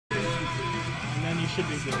should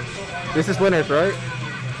be good. This is winners, right?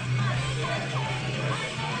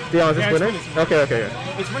 Dion, is this winners? Okay.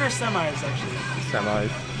 It's winners semis, actually.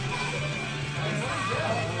 Semis.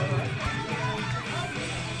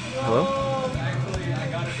 Hello?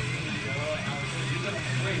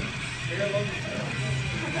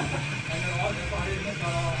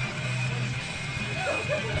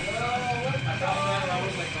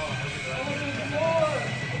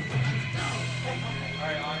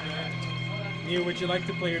 You, would you like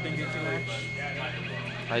to play your Dengeki match?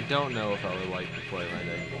 I don't know if I would like to play my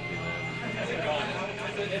Dengeki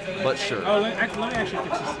match. But sure. Oh, let me actually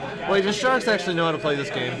fix this. Wait, does Sharks actually know how to play this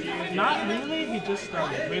game? Not really, he just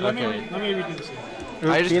started. Wait, let me redo this.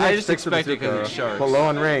 I just expected because it's Sharks. But low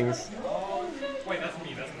on rings. Wait, that's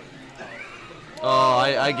me. Oh,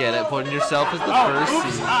 I get it. Putting yourself as the first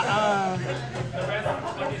seed.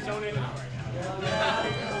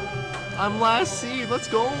 I'm last seed. Let's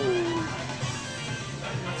go.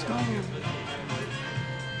 Let's go.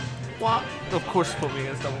 What? Of course, put me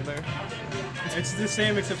against double bear. It's the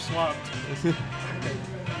same except swapped. Okay.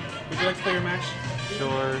 Would you like to play your match?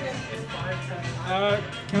 Sure.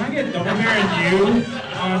 Can I get double bear and you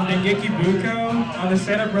on Dengeki Buko on the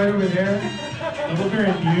setup right over there? Double bear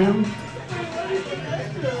and you.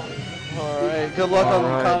 Alright, good luck on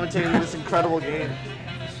commentating this incredible game.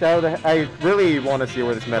 I really want to see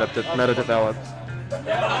where this meta develops.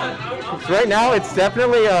 So right now, it's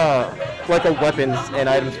definitely like a weapons and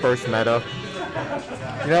items first meta.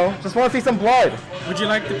 You know, just want to see some blood. Would you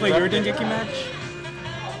like to play your Dengeki match?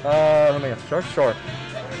 Let me guess. Sure.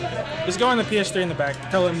 Just go on the PS3 in the back.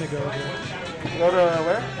 Tell him to go. Go to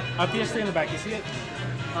where? PS3 in the back. You see it?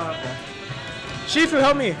 Okay. Shifu,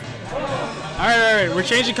 help me! Alright, we're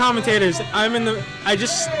changing commentators. I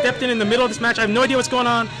just stepped in the middle of this match. I have no idea what's going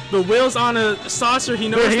on, but Will's on a saucer. He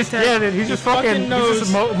knows the tech. Yeah, dude, he's just fucking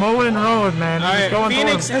mowing and rolling, man. Alright,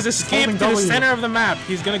 Phoenix has escaped to the center of the map.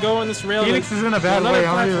 He's gonna go on this rail. Phoenix is in a bad way,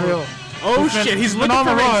 I'll be real. Oh shit, he's looking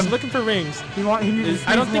for rings. He's looking for rings.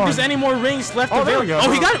 I don't think there's any more rings left available.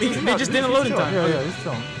 Oh, he got it. They just didn't load in time. Yeah, he's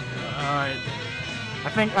still. Alright. I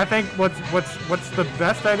think what's the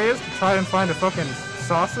best idea is to try and find a fucking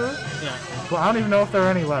saucer. Yeah. Well, I don't even know if there are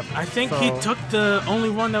any left. I think he took the only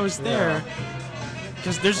one that was there.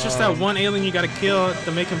 Because there's just that one alien you gotta kill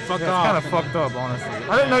to make him fuck off. It's kind of fucked up, honestly.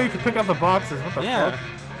 I didn't know you could pick up the boxes. What the fuck?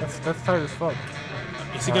 That's tight as fuck.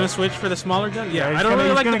 Is he gonna switch for the smaller gun? Yeah, I don't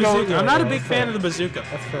really like the bazooka. I'm not a big fan of the bazooka.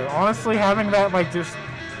 That's fair. Honestly, having that like just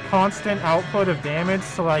constant output of damage,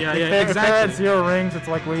 so like if they're at 0 rings, it's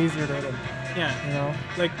like way easier to hit them. Yeah. You know?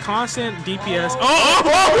 Like constant DPS.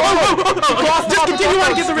 Just continue on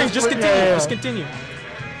to get the rings. Just continue. Just continue.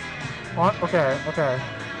 Okay.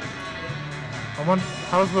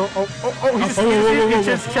 How's Will? He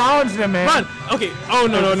just challenged him, man. Run! Okay. Oh,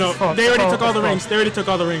 no. They already took all the rings.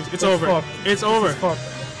 It's over. It's over.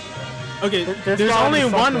 Okay, there's only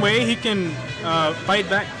one way he can fight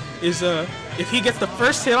back is if he gets the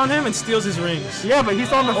first hit on him and steals his rings. Yeah, but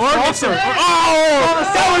he's on the saucer.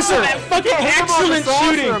 That was fucking excellent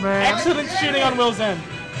shooting. Excellent shooting on Will's end.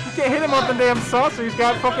 You can't hit him on the damn saucer. He's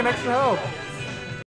got fucking extra health.